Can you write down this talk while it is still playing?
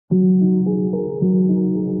Hello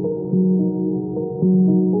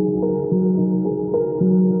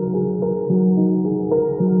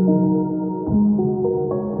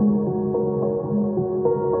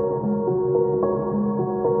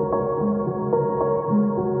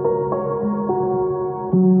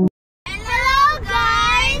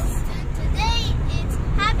guys! Today it's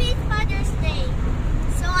Happy Father's Day.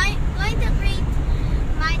 So I'm going to greet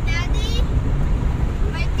my daddy,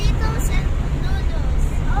 my titos and noodles.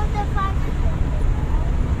 All the fathers.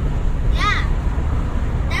 Yeah,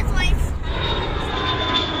 that's why it's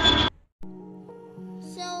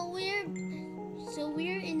so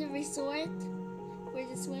we're in the resort where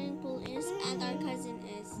the swimming pool is and our cousin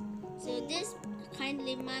is. So this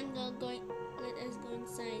kindly man will let us go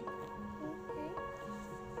inside.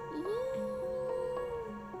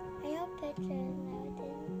 I hope pictures now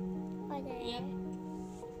are there. Yep.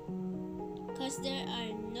 Because there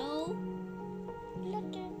are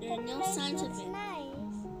no signs of it.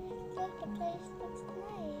 Nice. Look, the place looks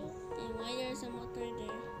nice. And why there's a motor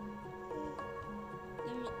there?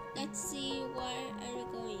 Let's see where are we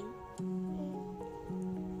going.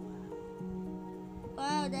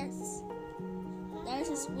 Wow, there's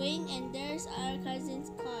a swing and there's our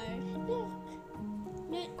cousin's car.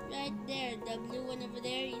 Look right there, the blue one over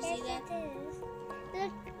there. You see that? It is.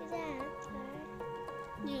 Look at that.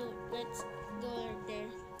 No, let's go right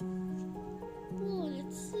there. Oh,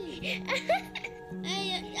 let's see.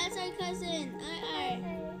 Hey, that's our cousin. Hey.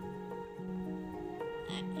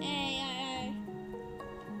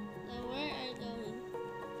 Now where are we going?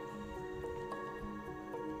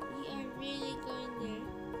 We are really going there.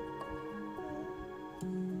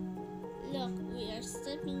 Look, we are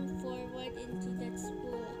stepping forward into that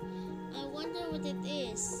pool. I wonder what it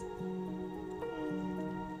is.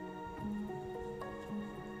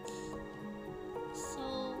 So,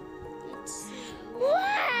 let's see.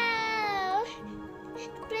 Wow! The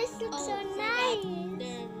place looks so nice.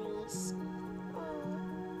 There are rules.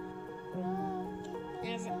 Look,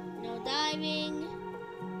 No diving,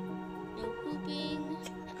 no pooping,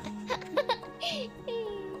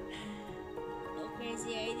 no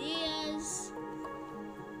crazy ideas,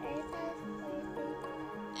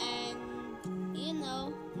 and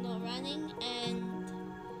no running. And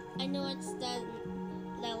I know it's the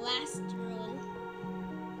last rule,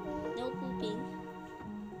 no pooping.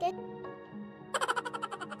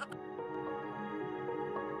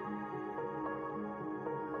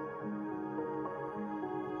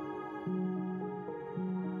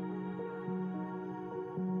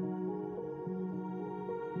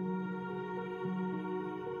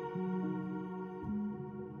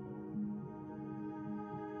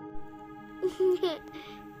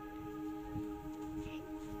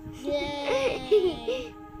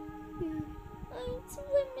 Yay! I'm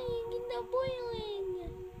swimming in the boiling.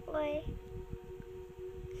 Why?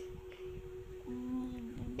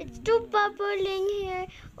 It's too bubbling here.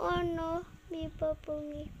 Oh no, me bubble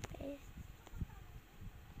me face.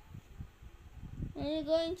 Where are you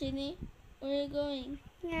going, Ginny? Where are you going?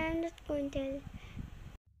 Yeah, I'm just going to.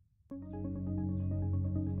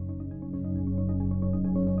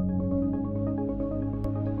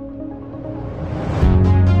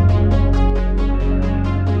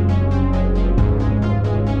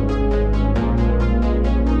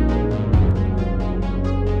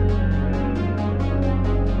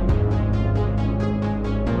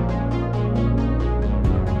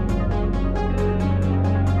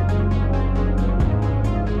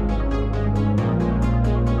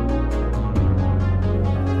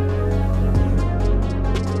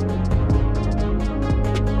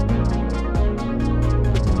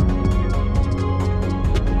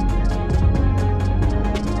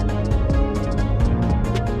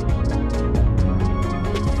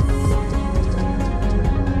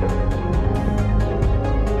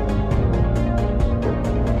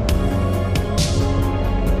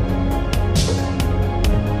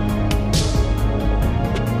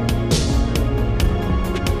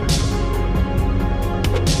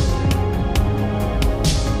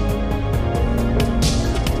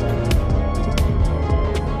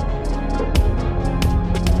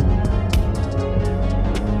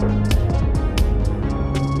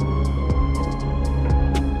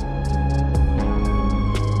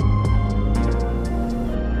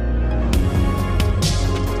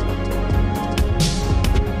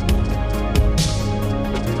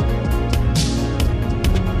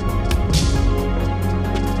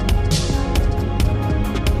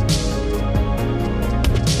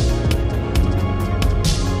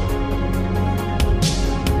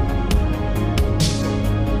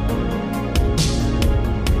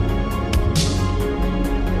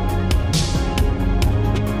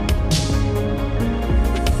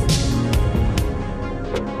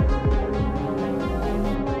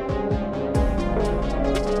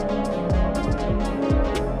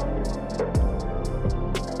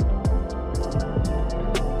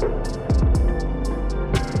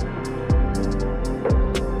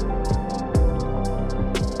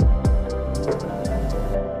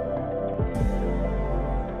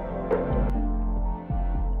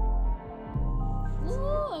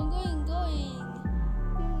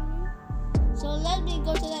 let me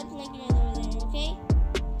go to that playground over there, okay?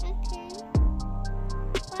 Okay.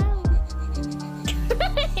 Wow.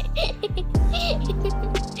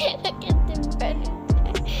 Look at the predator.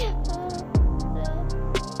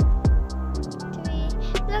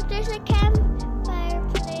 Look, there's a campfire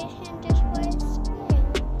place and there's one spring.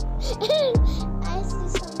 I see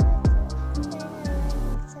someone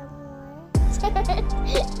running somewhere.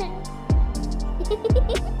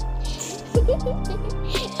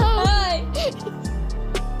 Hi!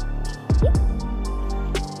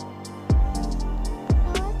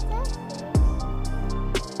 What's that place?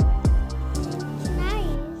 It's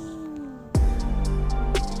nice.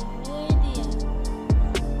 No idea.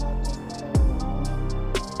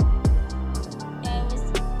 Yeah, it was.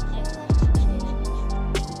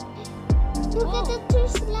 Look at the two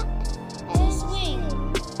swings.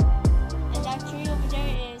 And that tree over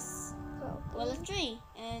there is, well, a tree.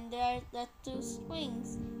 And there are the two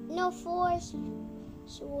swings. No, 4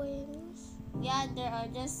 swings. Yeah, there are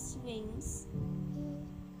just swings.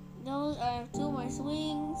 Those are 2 more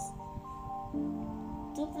swings.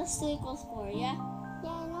 2 plus 2 equals 4, yeah?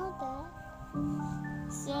 Yeah, I know that.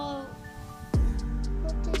 So, Go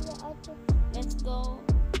to the other let's go.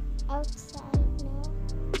 outside now.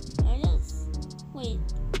 Wait.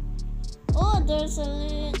 Oh, there's a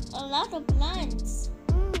lot of plants.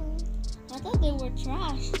 I thought they were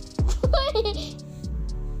trash.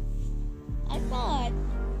 I thought.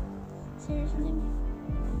 Seriously?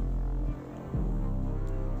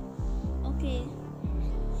 Okay.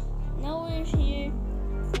 Now we're here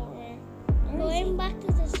for... Going back to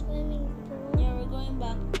the swimming pool. Yeah, we're going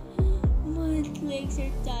back. My legs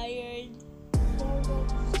are tired. Your legs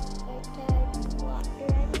are tired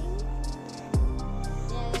running.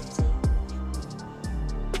 Yeah, let's see.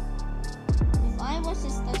 If I was a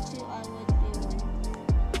statue, I would be one.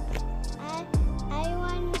 I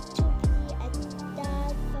want to be a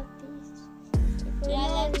dog puppy. Yeah,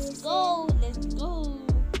 let's go. Let's go.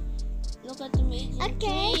 Look at the amazing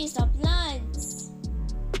Okay. trees, the plants.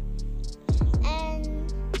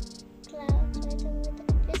 And clouds right over there.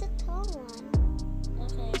 There's a tall one.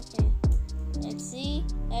 Okay. Let's see.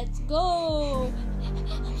 Let's go.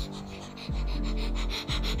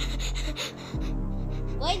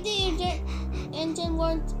 Why did your engine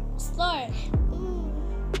won't start?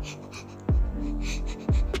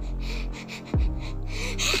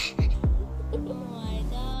 Oh my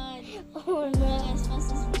god. Oh We're going as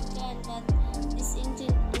fast as we can, but this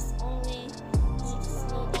engine is only to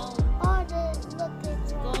slow down. Oh, look at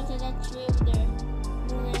Go that. to that tree over there.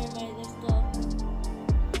 No, never mind. Let's go.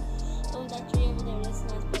 Oh, that tree over there. That's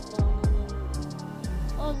nice, but no.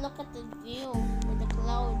 Oh, look at the view with the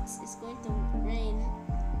clouds. It's going to rain.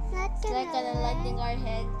 Not It's like gonna landing our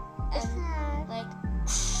head It's and not. like.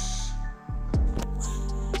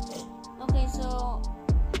 Okay, so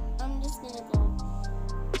I'm just gonna go.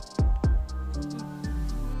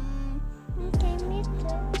 Okay, me too.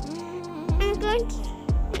 I'm going.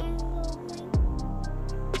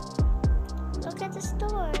 Look at the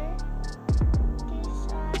store.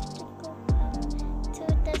 This I have to go up to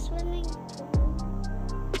the swimming pool.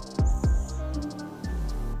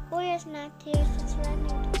 Boy is not here, so it's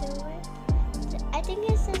running to it. I think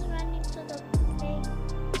it says running to the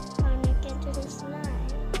playground again to the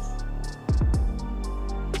slides.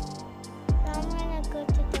 So I'm gonna go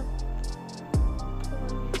to the pool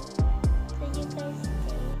now. So you guys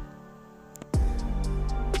stay.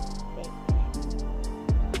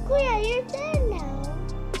 Kuya, you're there now.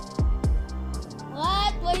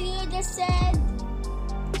 What you just said?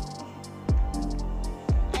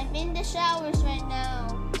 I'm in the showers right now.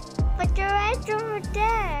 But you're right over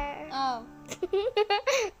there. Oh.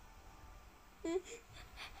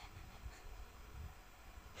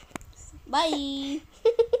 Bye.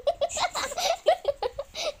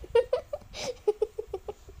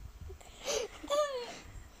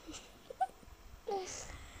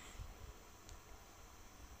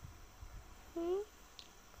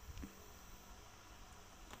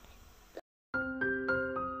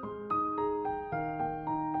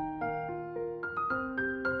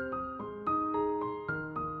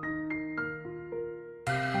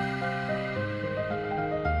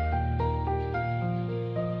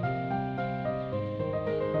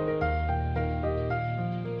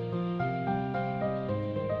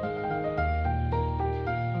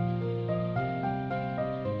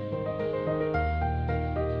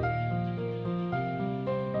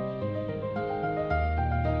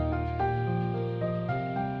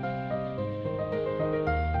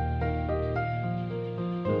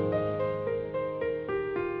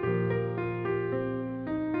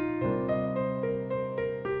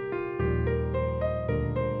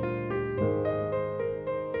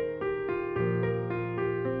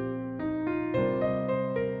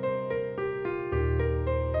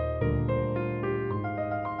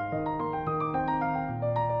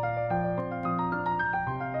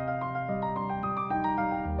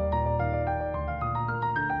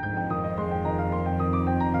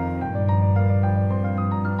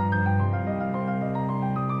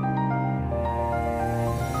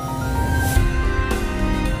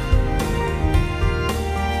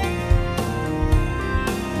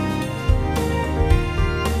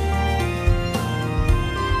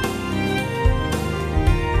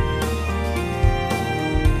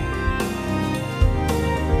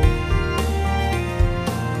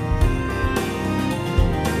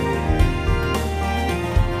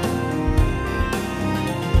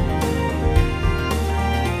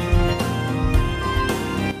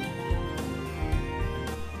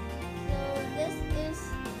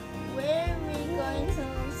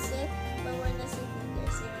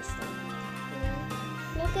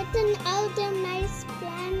 an other nice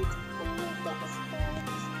plant and make the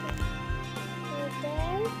sparks over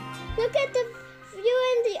there. Look at the view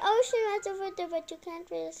in the ocean right over there, but you can't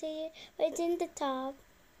really see it. But it's in the top.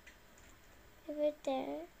 Over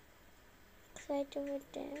there. It's right over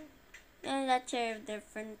there. And that's their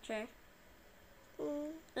furniture.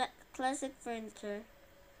 Classic furniture.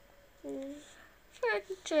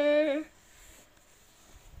 Furniture.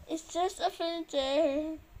 It's just a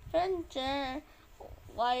furniture. Furniture.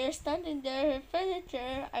 While you're standing there,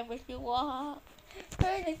 furniture. I wish you walk.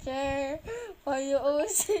 Furniture. While you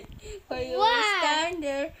always stand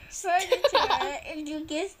there, furniture. If you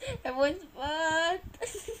kiss everyone's butt,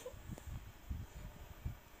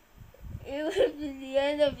 it would be the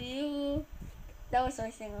end of you. That was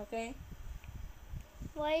my thing, okay?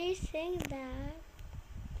 Why are you saying that?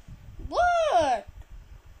 What?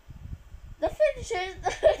 The furniture is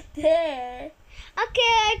not there.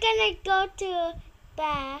 Okay, I'm gonna go to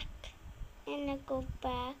back. And I go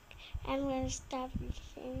back. I'm gonna stop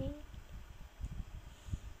listening.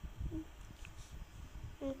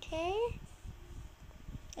 Okay?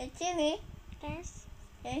 Hey, Chini. Yes.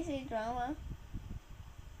 Can you see drama?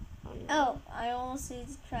 Oh, no. Oh, I almost see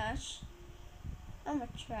the trash. I'm a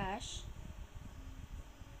trash.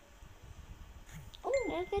 Oh,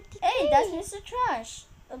 Look at the hey, tree. that's Mr. Trash.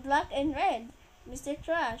 A black and red. Mr.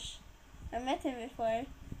 Trash. I met him before.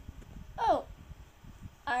 Oh,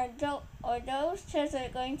 are those chairs are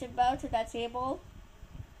going to bow to that table?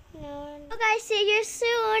 No. Okay, see you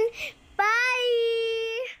soon. Bye.